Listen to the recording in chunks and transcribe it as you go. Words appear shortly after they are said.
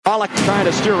Pollock trying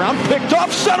to steer around, picked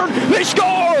off, centered, they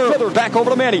score! Feather back over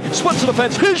to Manny, splits the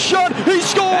defense, his shot, he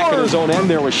scores! Back at his own end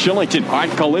there was Shillington on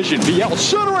collision, VL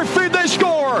centering feed, they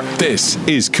score! This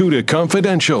is CUDA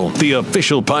Confidential, the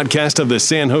official podcast of the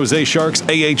San Jose Sharks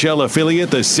AHL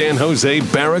affiliate, the San Jose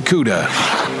Barracuda.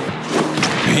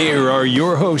 Here are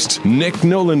your hosts, Nick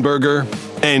Nolenberger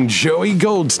and Joey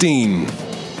Goldstein.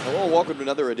 Hello, welcome to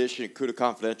another edition of CUDA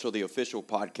Confidential, the official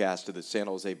podcast of the San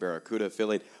Jose Barracuda,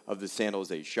 affiliate of the San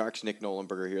Jose Sharks. Nick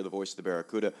Nolenberger here, the voice of the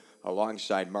Barracuda,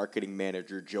 alongside marketing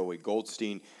manager Joey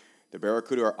Goldstein. The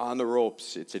Barracuda are on the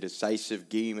ropes. It's a decisive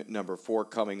game number 4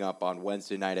 coming up on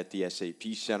Wednesday night at the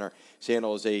SAP Center. San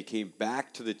Jose came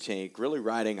back to the tank, really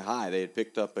riding high. They had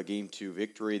picked up a Game 2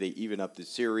 victory. They evened up the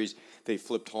series. They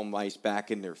flipped home ice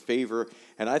back in their favor.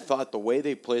 And I thought the way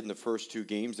they played in the first 2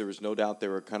 games, there was no doubt they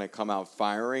were going to come out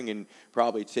firing and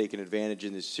probably taking advantage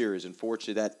in this series.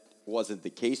 Unfortunately, that wasn't the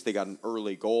case. They got an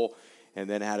early goal and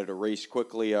then had it erased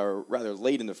quickly, or rather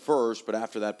late in the first. But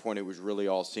after that point, it was really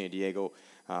all San Diego.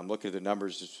 Looking at the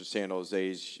numbers, this was San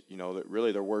Jose's,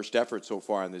 really their worst effort so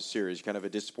far in this series. Kind of a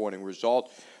disappointing result,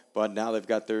 but now they've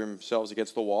got themselves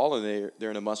against the wall, and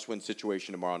they're in a must-win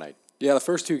situation tomorrow night. Yeah, the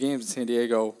first 2 games in San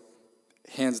Diego,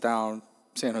 hands down,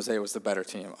 San Jose was the better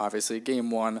team. Obviously, Game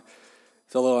 1,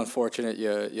 it's a little unfortunate. You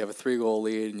have a 3-goal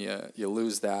lead, and you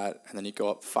lose that, and then you go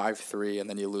up 5-3, and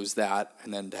then you lose that,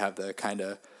 and then to have the kind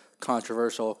of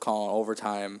controversial call in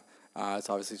overtime, it's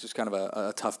obviously just kind of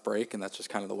a tough break, and that's just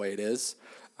kind of the way it is.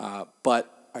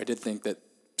 But I did think that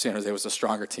San Jose was a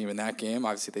stronger team in that game.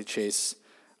 Obviously, they chase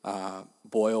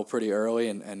Boyle pretty early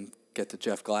and get to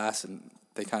Jeff Glass, and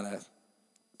they kind of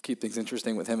keep things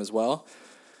interesting with him as well.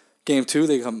 Game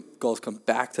 2, goals come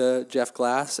back to Jeff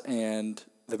Glass, and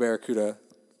the Barracuda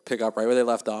pick up right where they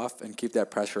left off and keep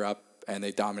that pressure up, and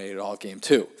they dominated all Game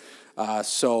 2.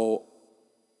 So,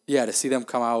 to see them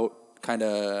come out kind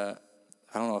of,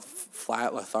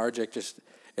 flat, lethargic, just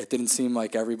it didn't seem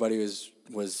like everybody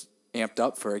was amped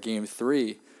up for a Game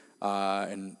 3.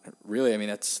 And really, I mean,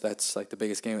 that's like the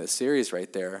biggest game of the series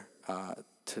right there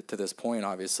to this point,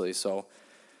 obviously. So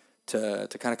to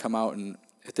kind of come out, and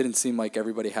it didn't seem like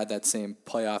everybody had that same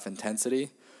playoff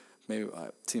intensity.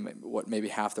 Maybe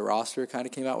half the roster kind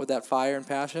of came out with that fire and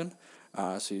passion.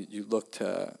 So you look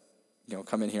to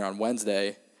come in here on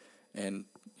Wednesday and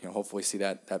hopefully see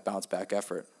that bounce back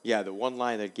effort. Yeah, the one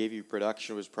line that gave you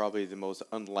production was probably the most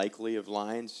unlikely of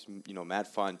lines.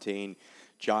 Matt Fontaine,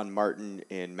 John Martin,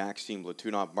 and Maxime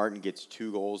Latunov. Martin gets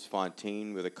 2 goals.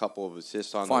 Fontaine with a couple of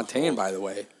assists on Fontaine, those goals. by the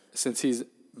way, since he's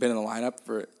been in the lineup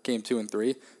for Game 2 and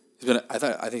 3, I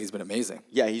think he's been amazing.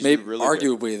 Yeah, he's been really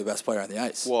arguably good. the best player on the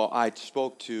ice. Well, I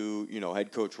spoke to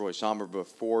head coach Roy Sommer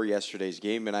before yesterday's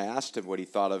game, and I asked him what he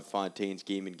thought of Fontaine's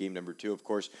game in game number 2. Of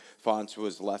course, Fonts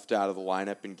was left out of the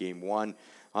lineup in game 1.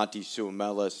 Antti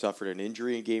Suomela suffered an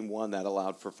injury in game 1 that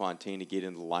allowed for Fontaine to get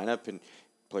into the lineup and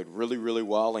played really, really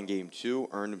well in game 2,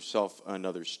 earned himself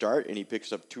another start, and he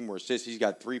picks up 2 more assists. He's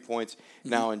got 3 points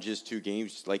now in just 2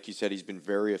 games. Like you said, he's been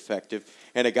very effective.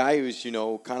 And a guy who's,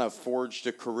 kind of forged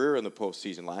a career in the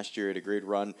postseason. Last year he had a great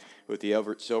run with the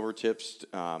Everett Silvertips.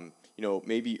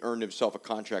 Maybe earned himself a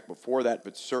contract before that,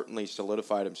 but certainly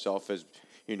solidified himself as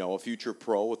a future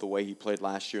pro with the way he played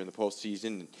last year in the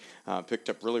postseason. Picked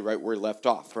up really right where he left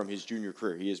off from his junior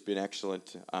career. He has been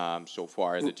excellent so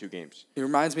far in the 2 games. It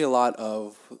reminds me a lot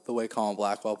of the way Colin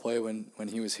Blackwell played when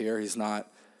he was here. He's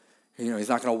not, he's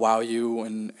not going to wow you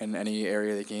in any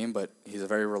area of the game, but he's a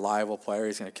very reliable player.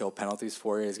 He's going to kill penalties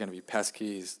for you. He's going to be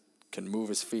pesky. He can move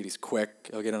his feet. He's quick.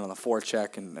 He'll get in on the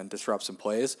forecheck and disrupt some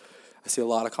plays. I see a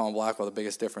lot of Colin Blackwell. The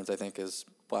biggest difference, I think, is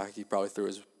he probably threw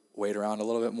his weight around a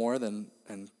little bit more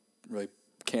and really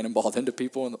cannonballed into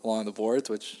people along the boards,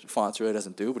 which Fonts really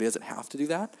doesn't do, but he doesn't have to do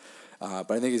that.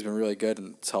 But I think he's been really good,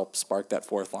 and it's helped spark that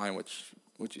 4th line, which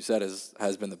you said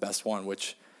has been the best one,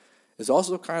 which is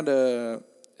also kind of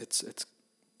it's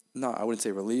not, I wouldn't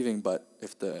say relieving, but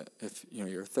if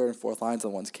your 3rd and 4th lines are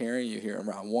the ones carrying you here in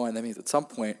round 1, that means at some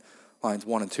point lines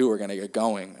 1 and 2 are going to get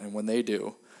going, and when they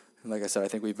do, and like I said, I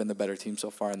think we've been the better team so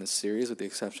far in this series, with the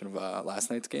exception of last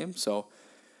night's game. So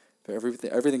if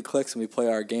everything clicks and we play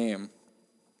our game,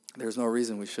 there's no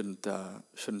reason we shouldn't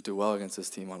do well against this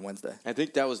team on Wednesday. I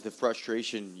think that was the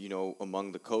frustration,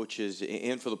 among the coaches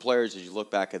and for the players as you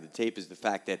look back at the tape, is the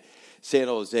fact that San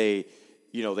Jose,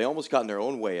 they almost got in their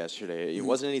own way yesterday. It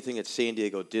wasn't anything that San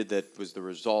Diego did that was the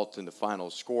result in the final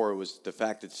score. It was the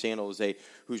fact that San Jose,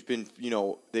 who's been,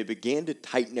 they began to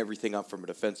tighten everything up from a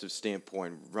defensive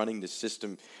standpoint, running the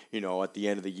system, at the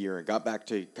end of the year, and got back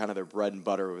to kind of their bread and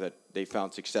butter that they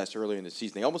found success early in the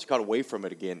season. They almost got away from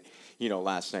it again,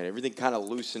 last night. Everything kind of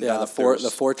loosened up. Yeah, the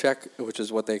forecheck, which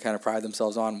is what they kind of pride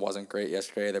themselves on, wasn't great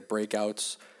yesterday. The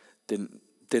breakouts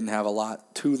didn't have a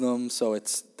lot to them, so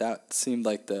that seemed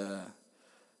like the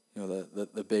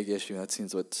big issue. That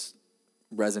seems what's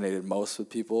resonated most with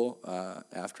people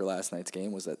after last night's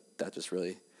game was that just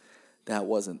really that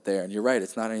wasn't there. And you're right,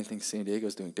 it's not anything San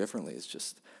Diego's doing differently. It's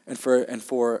just and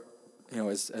for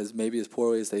as maybe as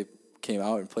poorly as they came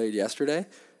out and played yesterday,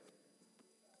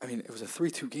 I mean, it was a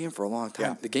 3-2 game for a long time.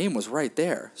 Yeah. The game was right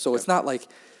there. So it's not like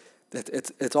that.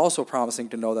 It's also promising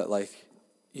to know that, like,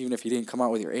 even if you didn't come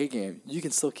out with your A game, you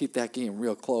can still keep that game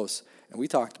real close. And we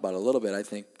talked about it a little bit. I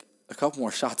think a couple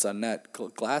more shots on net.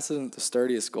 Glass isn't the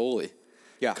sturdiest goalie.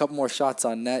 Yeah. A couple more shots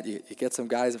on net. You get some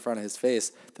guys in front of his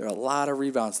face. There are a lot of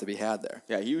rebounds to be had there.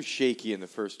 Yeah, he was shaky in the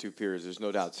first two periods. There's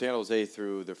no doubt. San Jose,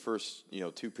 through the first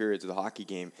 2 periods of the hockey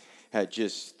game, had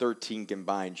just 13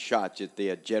 combined shots, yet they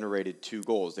had generated 2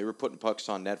 goals. They were putting pucks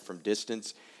on net from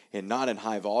distance and not in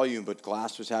high volume, but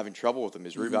Glass was having trouble with them.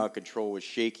 His rebound control was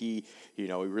shaky.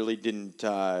 He really didn't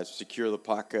secure the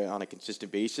puck on a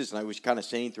consistent basis. And I was kind of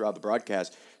saying throughout the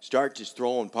broadcast, start just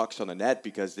throwing pucks on the net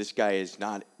because this guy is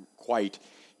not quite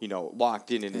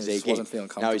locked in his A game. Wasn't feeling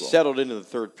comfortable. Now, he settled into the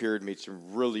third period, made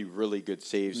some really, really good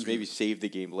saves, maybe saved the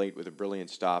game late with a brilliant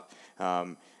stop.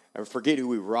 I forget who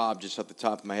we robbed just off the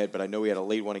top of my head, but I know we had a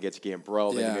late one against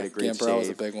Gambrell. Yeah, he made a great Gambrell save. Was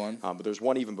a big one. But there's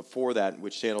one even before that in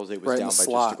which San Jose was right down by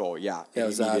slot. just a goal. Yeah, it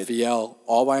was VL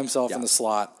all by himself in the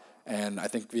slot, and I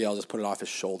think VL just put it off his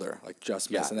shoulder, like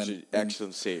just missed. Yeah, and then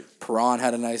excellent save. Perron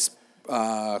had a nice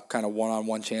kind of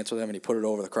one-on-one chance with him, and he put it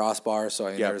over the crossbar. So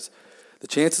I mean, the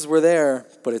chances were there,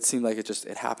 but it seemed like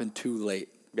it happened too late.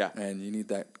 Yeah, and you need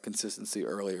that consistency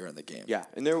earlier in the game. Yeah,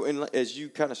 and as you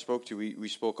kind of spoke to, we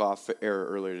spoke off air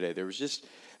earlier today. There was just,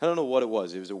 I don't know what it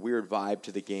was. It was a weird vibe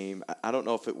to the game. I don't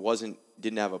know if it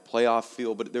didn't have a playoff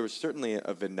feel, but there was certainly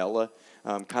a vanilla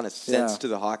kind of sense to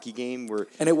the hockey game where.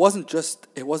 And it wasn't just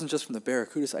from the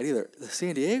Barracuda side either. The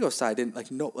San Diego side didn't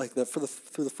through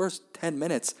the first 10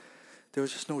 minutes, there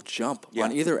was just no jump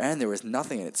on either end. There was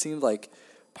nothing, and it seemed like.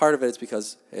 Part of it is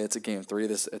because it's a game 3.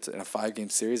 It's in a 5-game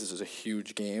series. This is a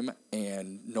huge game,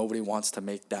 and nobody wants to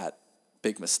make that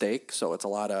big mistake. So it's a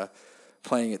lot of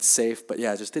playing it safe. But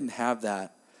yeah, it just didn't have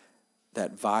that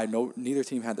vibe. Neither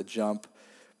team had the jump.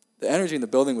 The energy in the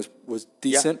building was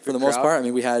decent for the most part. I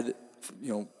mean, we had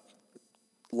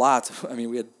lots. I mean,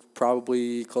 we had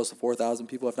probably close to 4,000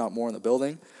 people, if not more, in the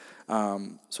building.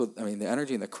 So I mean, the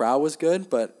energy in the crowd was good,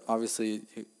 but obviously.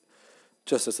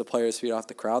 Just as the players feed off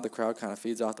the crowd kind of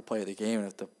feeds off the play of the game. And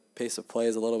if the pace of play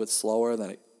is a little bit slower,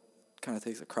 then it kind of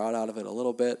takes the crowd out of it a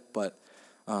little bit. But,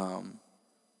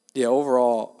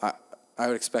 overall, I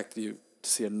would expect you to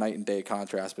see a night and day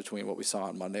contrast between what we saw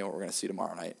on Monday and what we're going to see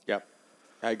tomorrow night. Yep.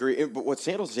 I agree. But what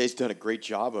San Jose's done a great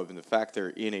job of, and the fact they're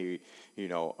in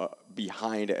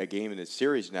behind a game in this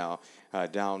series now,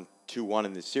 down 2-1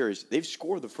 in this series, they've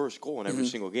scored the first goal in every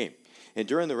single game. And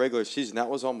during the regular season, that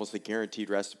was almost a guaranteed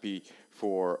recipe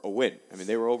for a win. I mean,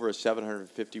 they were over a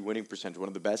 750 winning percentage, one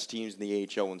of the best teams in the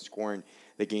AHL in scoring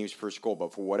the game's first goal.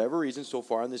 But for whatever reason, so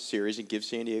far in this series, and give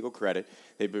San Diego credit,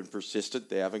 they've been persistent.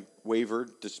 They haven't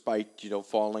wavered despite,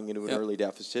 falling into an early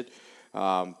deficit.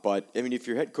 But, I mean, if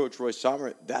you're head coach Roy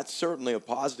Sommer, that's certainly a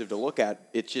positive to look at.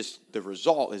 It's just the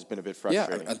result has been a bit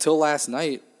frustrating. Yeah, until last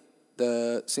night,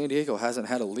 the San Diego hasn't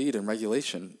had a lead in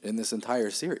regulation in this entire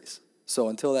series. So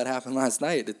until that happened last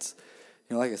night, it's,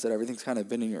 like I said, everything's kind of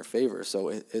been in your favor. So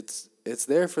it's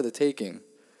there for the taking.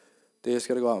 They just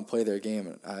got to go out and play their game.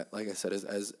 And like I said,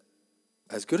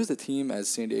 as good as the team as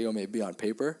San Diego may be on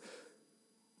paper,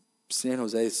 San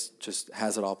Jose just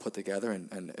has it all put together.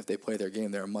 And if they play their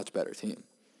game, they're a much better team.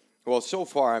 Well, so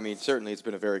far, I mean, certainly it's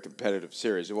been a very competitive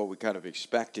series. And what we kind of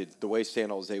expected, the way San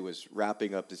Jose was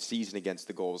wrapping up the season against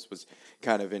the Gulls was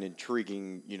kind of an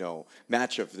intriguing,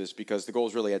 matchup for this because the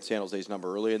Gulls really had San Jose's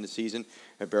number early in the season.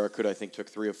 And Barracuda, I think, took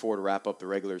 3 or 4 to wrap up the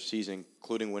regular season,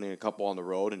 including winning a couple on the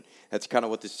road. And that's kind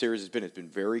of what this series has been. It's been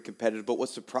very competitive. But what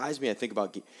surprised me, I think,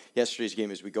 about yesterday's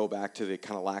game as we go back to the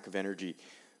kind of lack of energy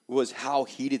was how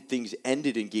heated things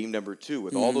ended in game number 2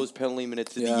 with all those penalty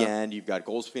minutes at the end. You've got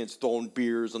Gulls fans throwing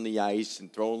beers on the ice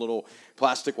and throwing little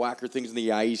plastic whacker things on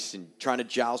the ice and trying to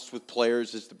joust with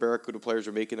players as the Barracuda players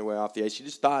are making their way off the ice. You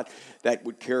just thought that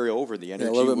would carry over. The energy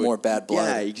a little bit more bad blood.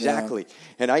 Yeah, exactly. Yeah.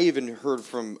 And I even heard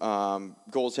from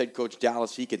Gulls head coach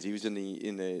Dallas Eakins. He was in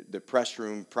the press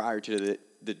room prior to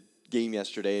the game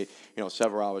yesterday,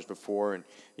 several hours before, and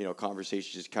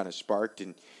conversation just kind of sparked,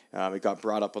 and it got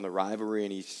brought up on the rivalry,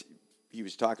 and he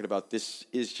was talking about this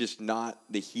is just not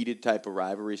the heated type of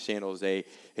rivalry, San Jose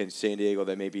and San Diego,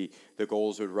 that maybe the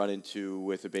Gulls would run into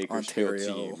with a Bakersfield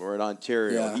team or an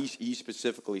Ontario. Yeah. He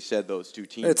specifically said those two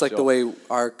teams. It's like the way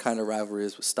our kind of rivalry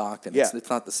is with Stockton. Yeah. It's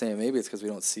not the same. Maybe it's because we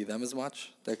don't see them as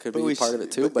much. That could be part of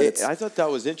it too. But I thought that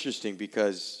was interesting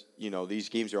because these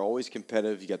games are always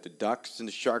competitive. You got the Ducks and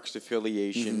the Sharks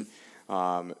affiliation.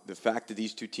 The fact that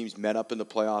these two teams met up in the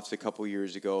playoffs a couple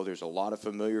years ago, there's a lot of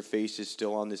familiar faces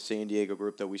still on the San Diego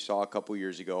group that we saw a couple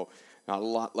years ago. Not a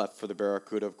lot left for the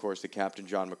Barracuda. Of course, the captain,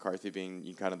 John McCarthy,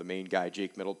 being kind of the main guy.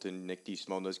 Jake Middleton, Nick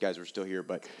DeSimone, those guys were still here.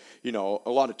 But, a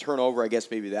lot of turnover. I guess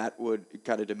maybe that would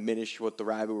kind of diminish what the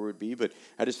rivalry would be. But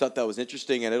I just thought that was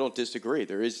interesting, and I don't disagree.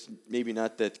 There is maybe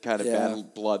not that kind of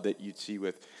bad blood that you'd see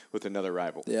with another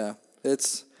rival. Yeah,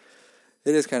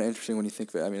 It is kind of interesting when you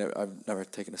think of it. I mean, I've never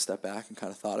taken a step back and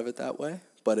kind of thought of it that way,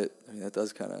 but it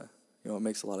does kind of, it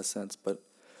makes a lot of sense. But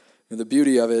the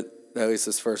beauty of it, at least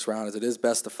this first round, is it is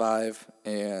best of 5,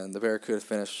 and the Barracuda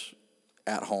finish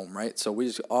at home, right? So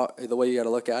the way you got to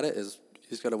look at it is you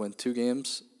just got to win 2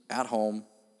 games at home,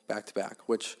 back to back,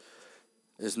 which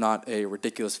is not a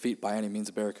ridiculous feat by any means.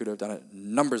 The Barracuda have done it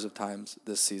numbers of times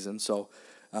this season. So,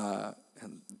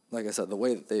 and like I said, the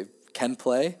way that they can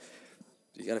play,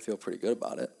 you got to feel pretty good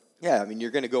about it. Yeah, I mean,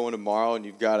 you're going to go in tomorrow, and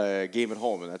you've got a game at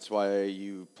home, and that's why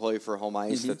you play for home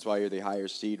ice. Mm-hmm. That's why you're the higher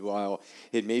seed. While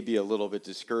it may be a little bit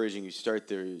discouraging, you start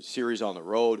the series on the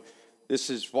road. This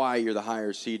is why you're the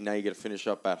higher seed, and now you get to finish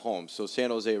up at home. So San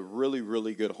Jose, a really,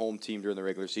 really good home team during the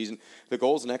regular season. The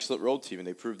Gulls, an excellent road team, and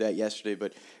they proved that yesterday.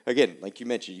 But, again, like you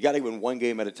mentioned, you got to win one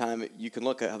game at a time. You can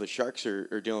look at how the Sharks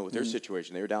are dealing with their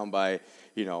situation. They were down by,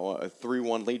 a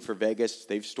 3-1 lead for Vegas.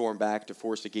 They've stormed back to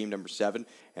force a game number 7,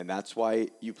 and that's why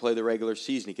you play the regular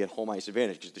season to get home ice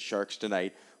advantage, because the Sharks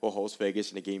tonight will host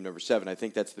Vegas in a game number 7. I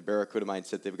think that's the Barracuda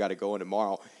mindset they've got to go in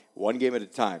tomorrow, one game at a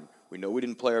time. We know we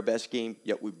didn't play our best game,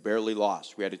 yet we barely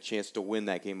lost. We had a chance to win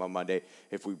that game on Monday.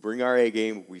 If we bring our A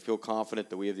game, we feel confident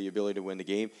that we have the ability to win the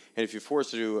game. And if you're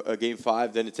forced to do a game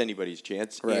 5, then it's anybody's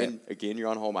chance. Right. And, again, you're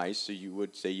on home ice, so you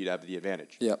would say you'd have the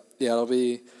advantage. Yep. Yeah, it'll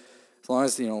be, as long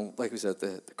as, like we said,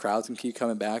 the crowds can keep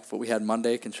coming back. What we had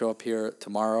Monday can show up here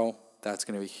tomorrow. That's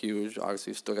going to be huge.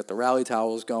 Obviously, we've still got the rally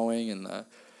towels going, and the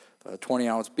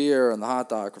 20-ounce beer and the hot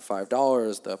dog for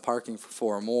 $5, the parking for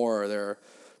 4 or more. There are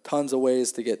tons of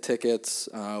ways to get tickets.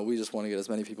 We just want to get as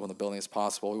many people in the building as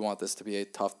possible. We want this to be a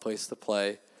tough place to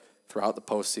play throughout the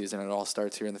postseason. It all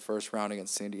starts here in the first round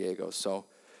against San Diego. So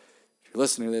if you're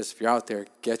listening to this, if you're out there,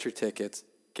 get your tickets,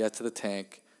 get to the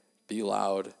tank, be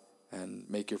loud, and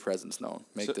make your presence known.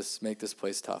 Make this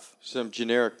place tough. Some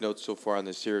generic notes so far on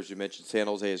this series. You mentioned San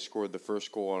Jose has scored the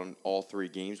first goal on all 3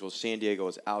 games. Well, San Diego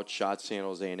has outshot San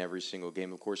Jose in every single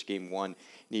game. Of course, game 1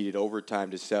 needed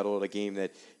overtime to settle it, a game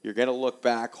that you're going to look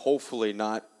back, hopefully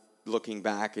not looking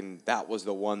back, and that was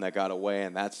the one that got away,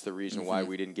 and that's the reason why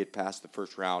we didn't get past the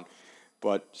first round.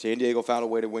 But San Diego found a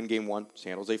way to win game 1.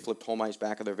 San Jose flipped home ice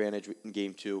back of their advantage in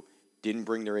game 2. Didn't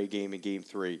bring their A game in game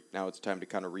 3. Now it's time to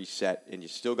kind of reset, and you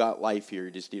still got life here.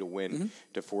 You just need a win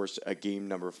to force a game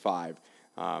number 5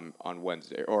 on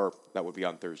Wednesday, or that would be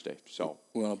on Thursday. So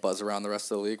we want to buzz around the rest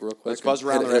of the league real quick. Let's buzz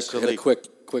around the rest of the league. A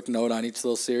quick note on each of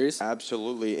those series.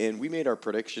 Absolutely, and we made our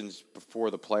predictions before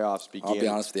the playoffs began. I'll be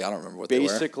honest with you, I don't remember what they were.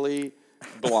 Basically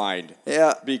blind.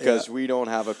 Yeah, because we don't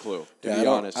have a clue. To be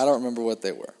honest, I don't remember what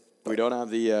they were. We don't have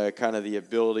the kind of the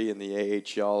ability in the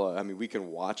AHL. I mean, we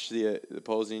can watch the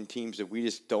opposing teams, and we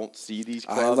just don't see these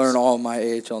clubs. I learn all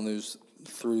my AHL news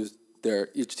through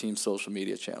each team's social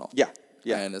media channel. Yeah.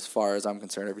 And as far as I'm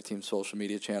concerned, every team's social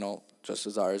media channel, just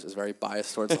as ours, is very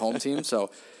biased towards the home team. So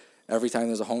every time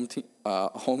there's a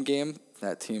home game,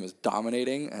 that team is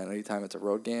dominating, and anytime it's a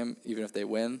road game, even if they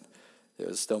win,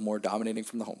 there's still more dominating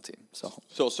from the home team.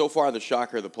 So far, the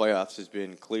shocker of the playoffs has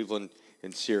been Cleveland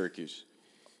and Syracuse.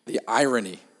 The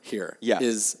irony here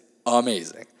is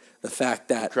amazing.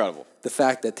 Incredible. The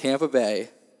fact that Tampa Bay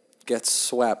gets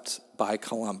swept by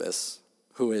Columbus,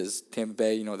 who is Tampa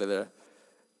Bay, they're the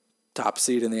top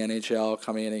seed in the NHL,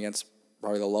 coming in against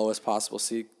probably the lowest possible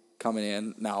seed coming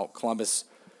in. Now, Columbus,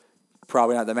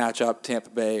 probably not the matchup.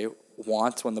 Tampa Bay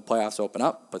want when the playoffs open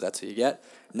up, but that's who you get.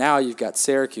 Now you've got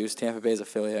Syracuse, Tampa Bay's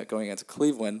affiliate, going against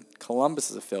Cleveland,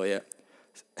 Columbus's affiliate,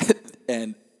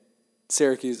 and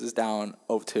Syracuse is down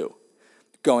 0-2,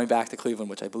 going back to Cleveland,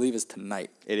 which I believe is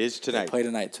tonight. It is tonight. They play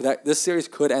tonight. So this series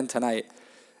could end tonight.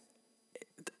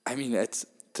 I mean, it's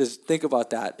to think about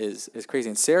that is crazy.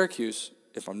 And Syracuse,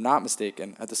 if I'm not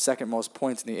mistaken, had the second most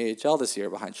points in the AHL this year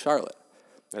behind Charlotte.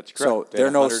 That's correct. So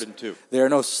they're 102. They're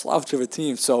no slouch of a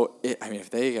team. So, if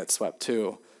they get swept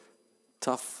too,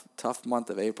 tough month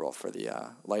of April for the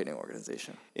Lightning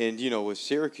organization. And, with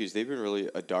Syracuse, they've been really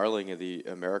a darling of the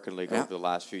American League over the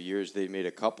last few years. They've made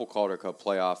a couple Calder Cup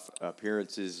playoff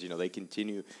appearances. They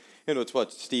continue. It's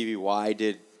what Stevie Y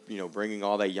did, bringing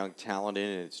all that young talent in,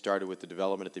 and it started with the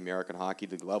development at the American Hockey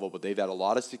League level. But they've had a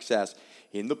lot of success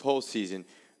in the postseason.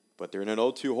 But they're in an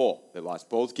 0-2 hole. They lost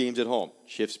both games at home.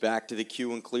 Shifts back to the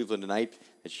Q in Cleveland tonight.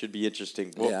 It should be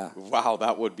interesting. Yeah. Wow,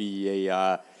 that would be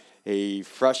a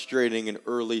frustrating and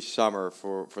early summer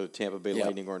for the Tampa Bay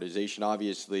Lightning organization.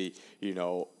 Obviously,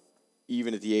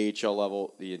 even at the AHL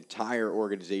level, the entire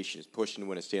organization is pushing to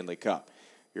win a Stanley Cup.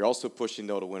 You're also pushing,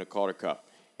 though, to win a Calder Cup.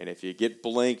 And if you get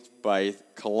blanked by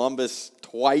Columbus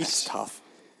twice...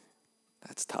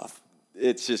 That's tough.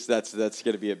 It's just that's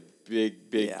going to be a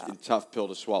big and tough pill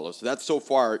to swallow. So that's so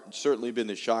far certainly been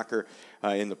the shocker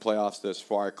in the playoffs thus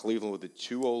far. Cleveland with a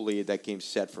 2-0 lead. That game's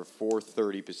set for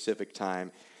 4:30 Pacific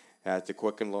time at the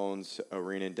Quicken Loans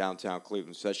Arena in downtown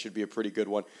Cleveland. So that should be a pretty good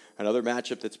one. Another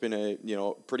matchup that's been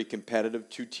pretty competitive.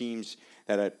 Two teams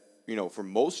that for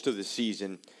most of the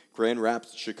season, Grand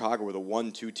Rapids and Chicago were the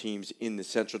 1-2 teams in the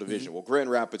Central Division. Mm-hmm. Well, Grand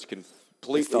Rapids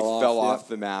completely fell off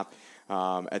the map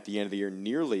at the end of the year.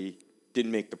 Nearly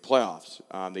didn't make the playoffs.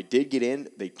 They did get in.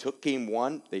 They took game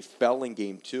one. They fell in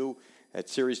game two. That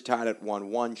series tied at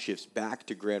 1-1. Shifts back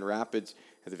to Grand Rapids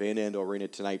at the Van Andel Arena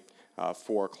tonight.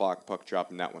 4 o'clock puck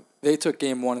drop in that one. They took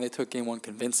game one, and they took game one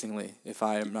convincingly, if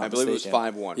I am not mistaken. I believe it was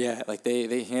 5-1. Yeah,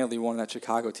 they handily won. That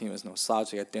Chicago team is no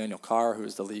slouch. They got Daniel Carr,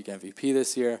 who's the league MVP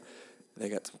this year. They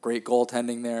got some great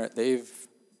goaltending there.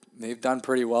 They've done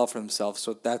pretty well for themselves.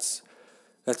 So that's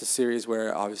a series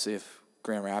where, obviously, if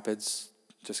Grand Rapids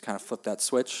just kind of flip that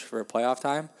switch for a playoff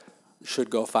time, should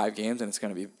go 5 games, and it's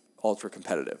going to be ultra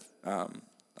competitive. I'm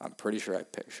pretty sure I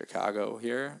picked Chicago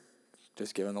here,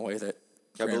 just given the way that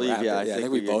I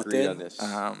think we both did on this.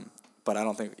 But I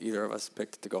don't think either of us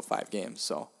picked it to go 5 games.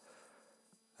 So,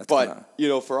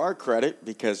 for our credit,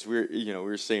 because we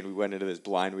were saying we went into this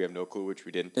blind, we have no clue, which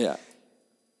we didn't. Yeah.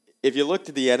 If you look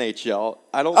to the NHL,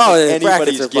 I don't think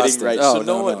anybody's getting busted. right. Oh,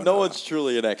 so no one's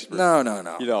truly an expert.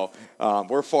 No.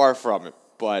 We're far from it,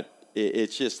 but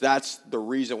it's just that's the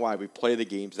reason why we play the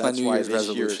games. That's why this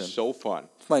year is so fun.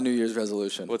 It's my New Year's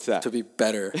resolution. What's that? To be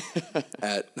better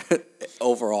at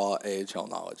overall AHL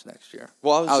knowledge next year.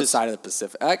 Well, outside of the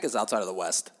Pacific, I guess outside of the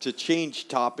West. To change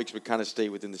topics, but kind of stay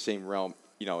within the same realm.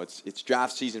 It's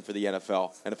draft season for the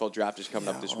NFL. NFL draft is coming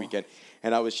up this weekend,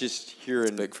 and I was just hearing.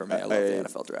 It's big for me. I love the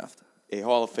NFL draft. A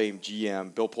Hall of Fame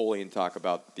GM, Bill Polian, talk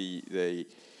about the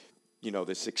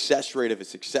success rate of a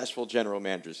successful general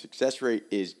manager. Success rate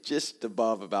is just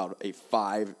above about a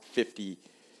 550,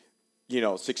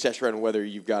 success rate on whether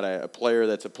you've got a player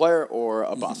that's a player or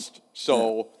a bust.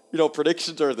 So,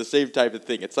 predictions are the same type of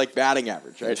thing. It's like batting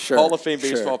average, right? Sure, Hall of Fame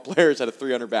baseball players had a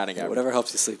 300 batting average. Whatever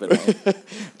helps you sleep at night.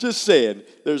 Just saying.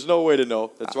 There's no way to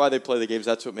know. That's why they play the games.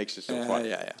 That's what makes it so fun.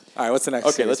 Yeah. All right, what's the next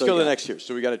Okay, series? let's go to the next year.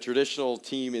 So we got a traditional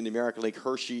team in the American League,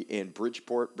 Hershey and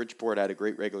Bridgeport. Bridgeport had a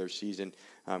great regular season,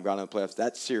 gone to the playoffs.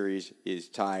 That series is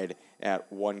tied at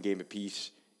 1 game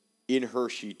apiece in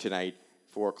Hershey tonight.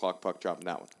 4 o'clock puck drop in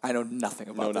that one. I know nothing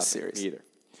about this series. Me either.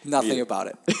 Nothing about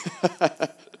it.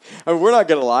 I mean, we're not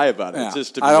going to lie about it. Yeah,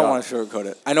 Just to be I don't honest. want to sugarcoat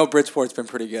it. I know Bridgeport's been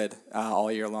pretty good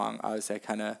all year long. Obviously, I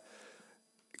kind of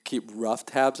keep rough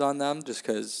tabs on them just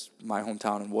because my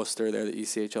hometown in Worcester, they're the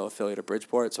ECHL affiliate of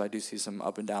Bridgeport, so I do see some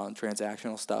up and down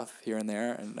transactional stuff here and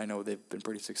there, and I know they've been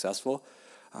pretty successful.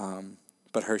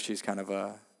 But Hershey's kind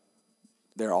of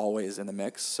they're always in the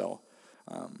mix, so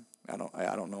I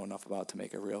don't know enough about it to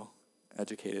make a real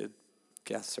educated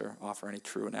guess or offer any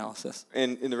true analysis.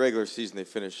 And in the regular season,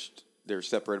 they were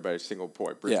separated by a single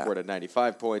point. Bridgeport had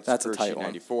 95 points. That's Hershey a tight one.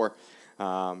 94.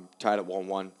 Tied at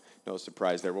 1-1. No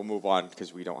surprise there. We'll move on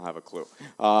because we don't have a clue.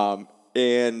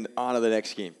 And on to the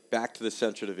next game. Back to the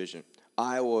Central Division.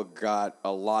 Iowa got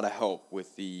a lot of help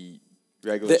with the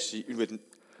regular season, with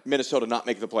Minnesota not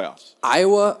making the playoffs.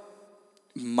 Iowa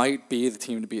might be the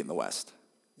team to beat in the West,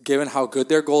 given how good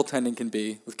their goaltending can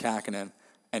be with Kakkonen.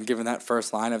 And given that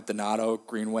first line of Donato,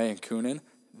 Greenway, and Kunin,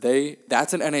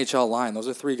 that's an NHL line. Those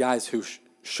are 3 guys who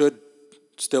should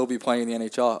still be playing in the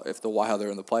NHL if the Wild are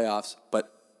in the playoffs. But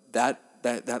that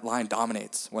that line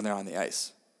dominates when they're on the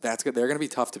ice. That's good. They're going to be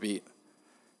tough to beat.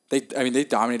 They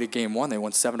dominated game one. They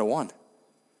won 7-1.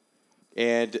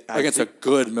 And against a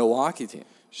good Milwaukee team.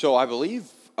 So I believe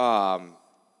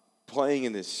playing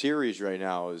in this series right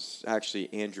now is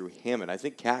actually Andrew Hammond. I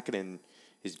think Kakkonen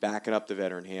is backing up the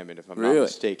veteran Hammond, if I'm not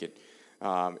mistaken.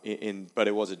 But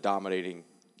it was a dominating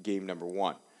game number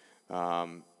one.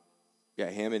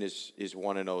 Hammond is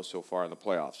 1-0 so far in the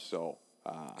playoffs. So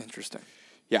interesting.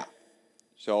 Yeah.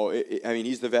 So,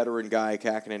 he's the veteran guy,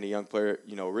 Kakkonen, a young player.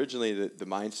 Originally the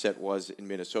mindset was in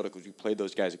Minnesota because we played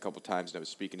those guys a couple times, and I was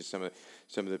speaking to some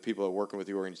of the people that are working with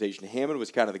the organization. Hammond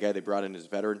was kind of the guy they brought in as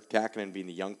veteran. Kakkonen, being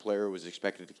the young player, was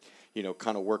expected to,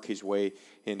 kind of work his way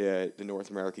into the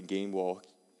North American game. Well,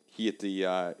 he hit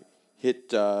the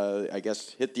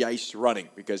ice running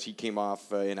because he came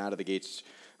off and out of the gates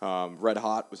red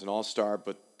hot, was an all-star.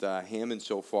 But Hammond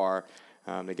so far,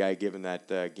 the guy given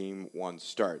that game one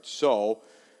start. So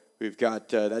we've got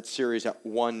that series at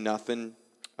 1-0,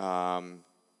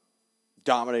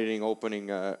 dominating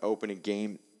opening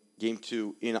game. Game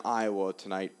two in Iowa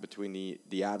tonight between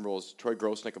the Admirals. Troy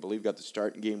Grosnick, I believe, got the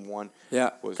start in game one.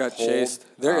 Yeah, got chased.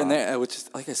 Which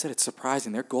is, like I said, it's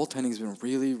surprising. Their goaltending has been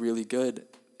really, really good.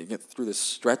 They get through this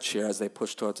stretch here as they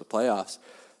push towards the playoffs.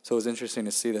 So it was interesting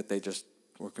to see that they just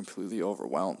were completely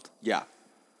overwhelmed. Yeah.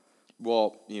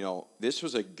 Well, this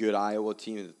was a good Iowa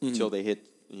team until they hit,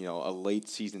 a late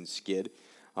season skid.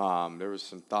 There was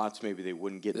some thoughts maybe they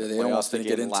wouldn't get in the playoffs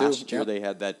again. Last year they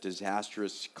had that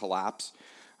disastrous collapse.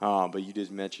 But you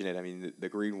just mentioned it. The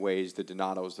Greenways, the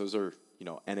Donatos, those are,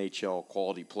 NHL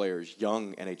quality players,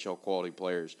 young NHL quality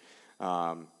players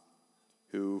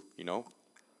who,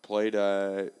 played,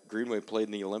 Greenway played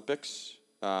in the Olympics.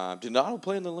 Donato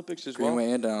play in the Olympics as well?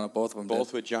 Greenway and Donato, both of them Both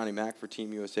did. with Johnny Mac for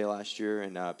Team USA last year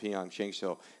and Pyeongchang,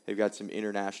 so they've got some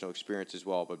international experience as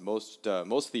well. But most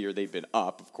of the year they've been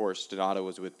up. Of course, Donato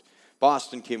was with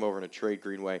Boston, came over in a trade.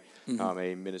 Greenway,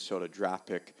 a Minnesota draft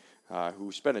pick,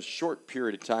 who spent a short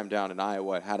period of time down in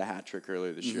Iowa, had a hat trick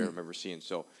earlier this year, I remember seeing.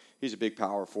 So he's a big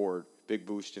power forward, big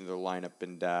boost into the lineup,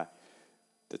 and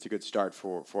that's a good start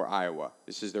for Iowa.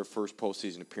 This is their first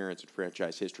postseason appearance in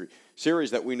franchise history. Series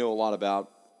that we know a lot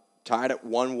about, tied at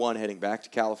 1-1 heading back to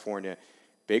California.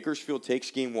 Bakersfield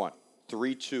takes game one.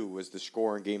 3-2 was the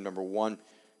score in game number one.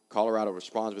 Colorado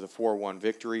responds with a 4-1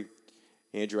 victory.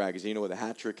 Andrew Agozzino with a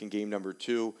hat trick in game number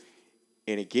two.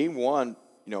 And in game one,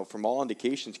 from all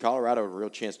indications, Colorado had a real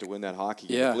chance to win that hockey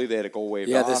game. I believe they had a goal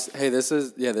waved off. This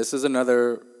is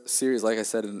another series, like I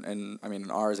said, and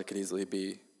in ours it could easily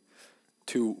be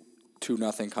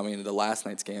 2-0 coming into the last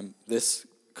night's game. This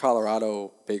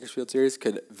Colorado Bakersfield series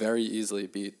could very easily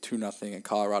be 2-0 in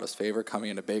Colorado's favor coming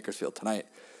into Bakersfield tonight,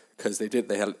 because they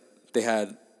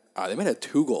might have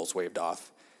 2 goals waved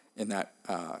off in that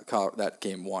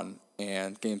game one,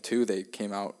 and game two they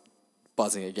came out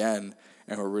buzzing again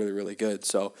and were really, really good.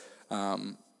 So I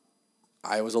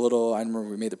remember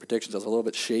we made the predictions. I was a little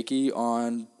bit shaky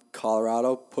on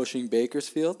Colorado pushing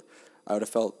Bakersfield. I would have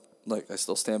felt like, I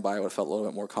still stand by, I would have felt a little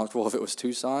bit more comfortable if it was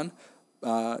Tucson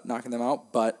knocking them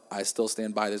out, but I still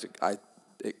stand by this.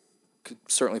 It could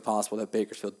certainly possible that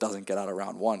Bakersfield doesn't get out of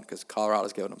round one because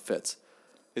Colorado's giving them fits.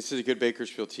 This is a good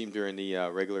Bakersfield team during the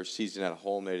regular season at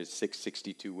home. They had a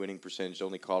 .662 winning percentage.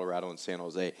 Only Colorado and San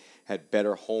Jose had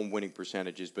better home winning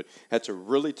percentages, but that's a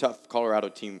really tough Colorado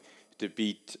team to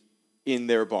beat in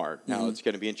their barn. Now, it's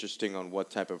going to be interesting on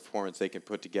what type of performance they can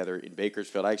put together in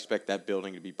Bakersfield. I expect that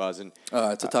building to be buzzing.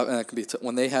 It's a tough, and it can be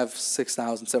when they have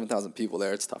 6,000, 7,000 people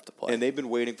there. It's tough to play. And they've been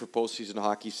waiting for postseason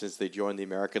hockey since they joined the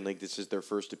American League. This is their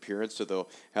first appearance, so they'll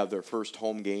have their first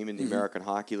home game in the American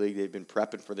Hockey League. They've been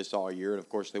prepping for this all year, and of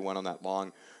course, they went on that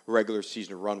long regular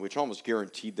season run, which almost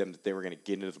guaranteed them that they were going to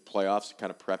get into the playoffs. It kind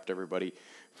of prepped everybody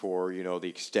for the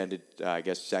extended,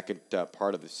 second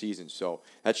part of the season. So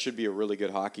that should be a really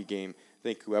good hockey game. I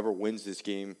think whoever wins this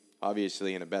game,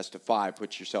 obviously in a best of 5,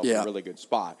 puts yourself in a really good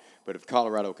spot. But if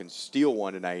Colorado can steal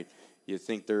one tonight, you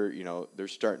think they're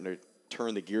starting to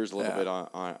turn the gears a little bit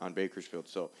on Bakersfield.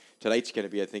 So tonight's going to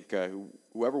be, I think,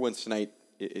 whoever wins tonight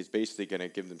is basically going to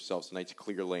give themselves a nice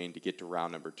clear lane to get to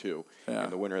round number 2. Yeah.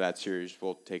 And the winner of that series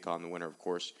will take on the winner, of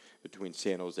course, between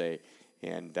San Jose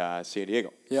and San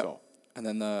Diego. Yep. So. And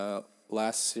then the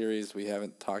last series we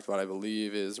haven't talked about, I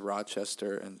believe, is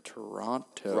Rochester and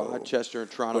Toronto. Rochester and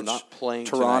Toronto not playing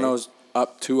Toronto's tonight.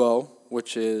 Up 2-0,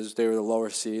 which is they were the lower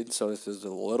seed, so this is a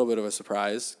little bit of a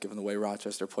surprise given the way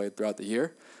Rochester played throughout the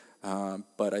year.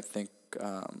 But I think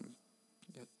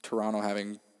Toronto,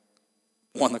 having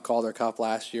won the Calder Cup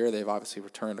last year, they've obviously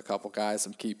returned a couple guys,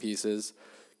 some key pieces,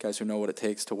 guys who know what it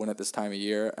takes to win at this time of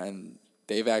year, and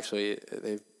they've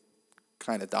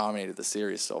kind of dominated the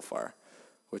series so far.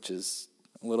 which is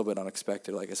a little bit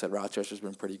unexpected. Like I said, Rochester's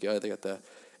been pretty good. They got the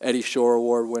Eddie Shore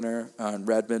Award winner on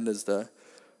Redmond as the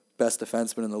best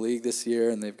defenseman in the league this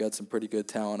year, and they've got some pretty good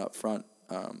talent up front.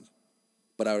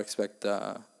 But I would expect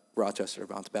Rochester to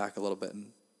bounce back a little bit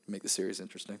and make the series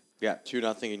interesting. Yeah,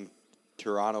 2-0 in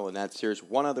Toronto in that series.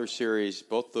 One other series,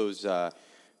 both those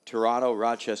Toronto,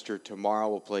 Rochester tomorrow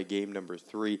will play game number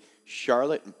 3.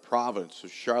 Charlotte and Providence. So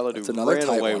Charlotte, That's who another ran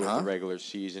tight away one, with huh? the regular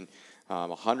season,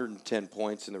 110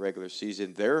 points in the regular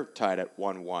season. They're tied at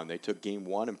 1-1. They took game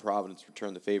 1, and Providence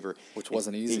returned the favor. Which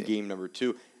wasn't easy. In game number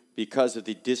 2. Because of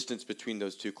the distance between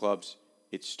those two clubs,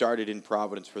 it started in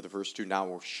Providence for the first 2. Now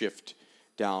we'll shift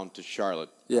down to Charlotte,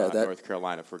 North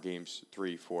Carolina, for games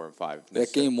 3, 4, and 5.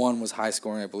 That game 1 was high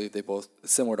scoring. I believe they both,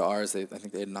 similar to ours, I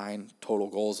think they had 9 total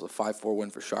goals, a 5-4 win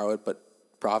for Charlotte, but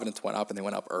Providence went up, and they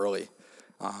went up early.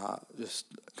 Just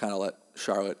kind of let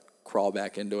Charlotte crawl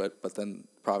back into it, but then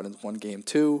Providence won game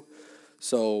 2.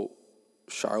 So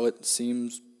Charlotte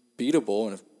seems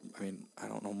beatable, and I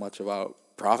don't know much about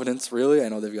Providence, really. I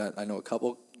know a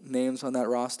couple names on that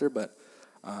roster, but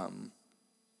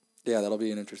yeah, that'll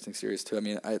be an interesting series too.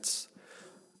 It's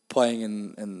playing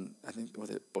in I think, was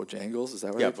it Bojangles? Is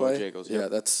that where they play? Bojangles. Yeah,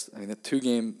 that's. The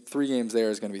 3 games there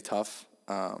is going to be tough.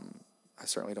 I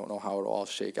certainly don't know how it'll all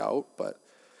shake out, but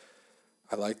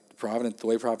I like Providence. The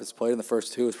way Providence played in the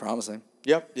first 2 is promising.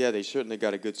 Yep. Yeah, they certainly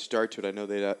got a good start to it. I know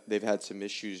they've had some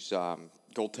issues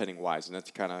goaltending wise, and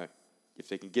that's kind of, if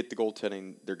they can get the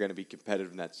goaltending, they're going to be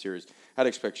competitive in that series. I'd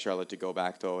expect Charlotte to go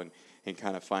back, though, and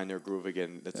kind of find their groove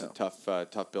again. That's a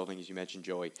tough building, as you mentioned,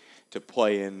 Joey, to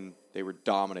play in. They were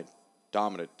dominant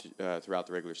throughout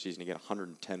the regular season. Again,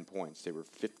 110 points. They were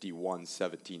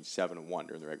 51-17, 7-1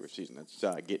 during the regular season. That's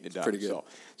getting it done. Pretty good. So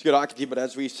it's a good hockey team, but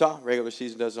as we saw, regular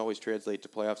season doesn't always translate to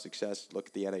playoff success. Look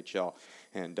at the NHL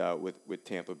and with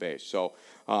Tampa Bay. So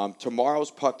tomorrow's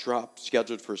puck drop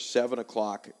scheduled for 7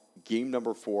 o'clock. Game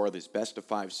number 4 of this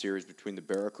best-of-5 series between the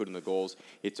Barracuda and the Gulls.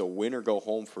 It's a win or go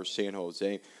home for San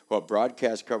Jose. Well,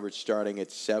 broadcast coverage starting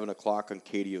at 7 o'clock on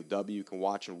KDOW. You can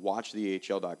watch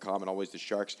theAHL.com, and always the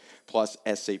Sharks Plus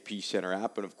SAP Center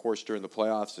app. And, of course, during the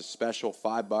playoffs, a special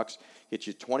 $5 gets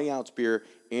you a 20-ounce beer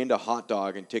and a hot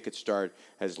dog, and tickets start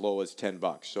as low as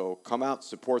 $10. So come out,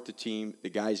 support the team. The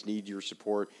guys need your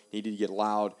support, need to get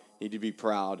loud, need to be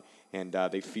proud, and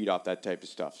they feed off that type of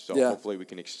stuff. So hopefully we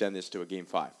can extend this to a Game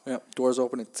 5. Yeah, doors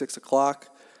open at 6 o'clock.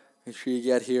 Make sure you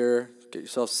get here, get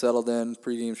yourself settled in.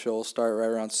 Pregame show will start right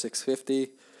around 6:50.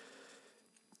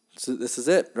 So this is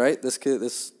it, right?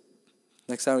 This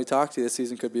next time we talk to you, this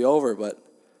season could be over, but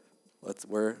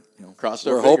we're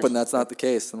hoping that's not the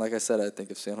case. And like I said, I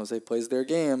think if San Jose plays their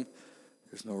game,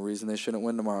 there's no reason they shouldn't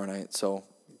win tomorrow night. So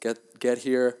get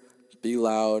here, be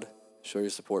loud. Show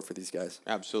your support for these guys.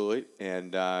 Absolutely.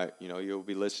 And, you'll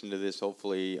be listening to this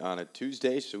hopefully on a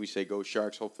Tuesday. So we say go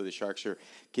Sharks. Hopefully the Sharks are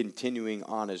continuing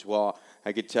on as well.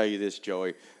 I could tell you this,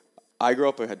 Joey. I grew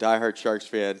up a diehard Sharks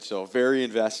fan, so very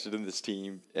invested in this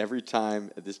team every time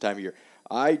at this time of year.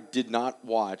 I did not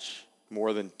watch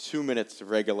more than 2 minutes of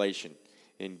regulation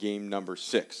in game number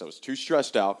 6. I was too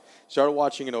stressed out. Started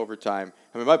watching in overtime.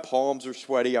 My palms were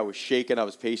sweaty. I was shaking. I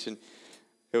was pacing.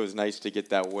 It was nice to get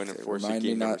that win and force a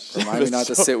game number 7. Remind me not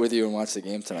to sit with you and watch the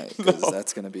game tonight, because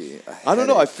that's going to be I don't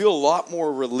know. I feel a lot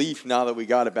more relief now that we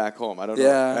got it back home. I don't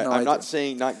know. I'm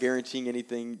not guaranteeing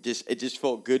anything. It just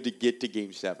felt good to get to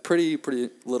Game 7. Pretty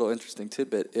little interesting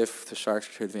tidbit. If the Sharks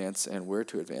are to advance and we're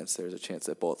to advance, there's a chance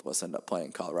that both of us end up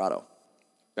playing Colorado.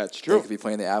 That's true. They could be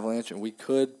playing the Avalanche, and we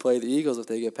could play the Eagles if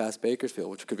they get past Bakersfield,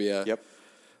 which could be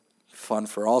fun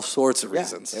for all sorts of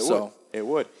reasons. It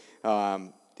would.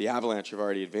 The Avalanche have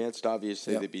already advanced,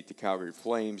 obviously. They beat the Calgary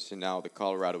Flames, and now the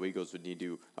Colorado Eagles would need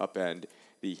to upend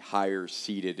the higher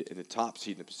seeded and the top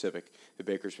seed in the Pacific. The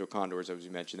Bakersfield Condors, as we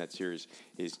mentioned, that series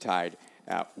is tied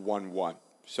at 1-1.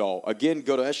 So, again,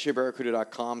 go to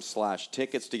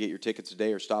sjbarracuda.com/tickets to get your tickets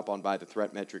today, or stop on by the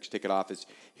Threat Metrics ticket office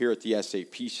here at the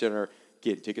SAP Center.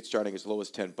 Again, tickets starting as low as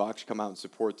 $10. Come out and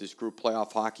support this group.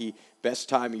 Playoff hockey, best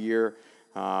time of year.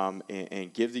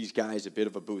 And give these guys a bit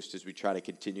of a boost as we try to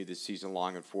continue this season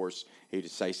long and force a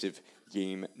decisive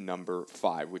game number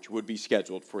 5, which would be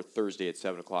scheduled for Thursday at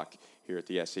 7 o'clock here at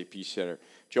the SAP Center.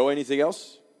 Joe, anything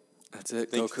else? That's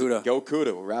it. Go Cuda. Go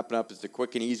Cuda. We're wrapping up. It's a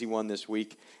quick and easy one this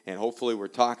week, and hopefully we're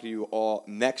talking to you all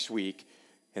next week,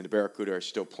 and the Barracuda are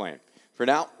still playing. For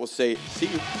now, we'll say see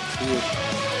you. See you.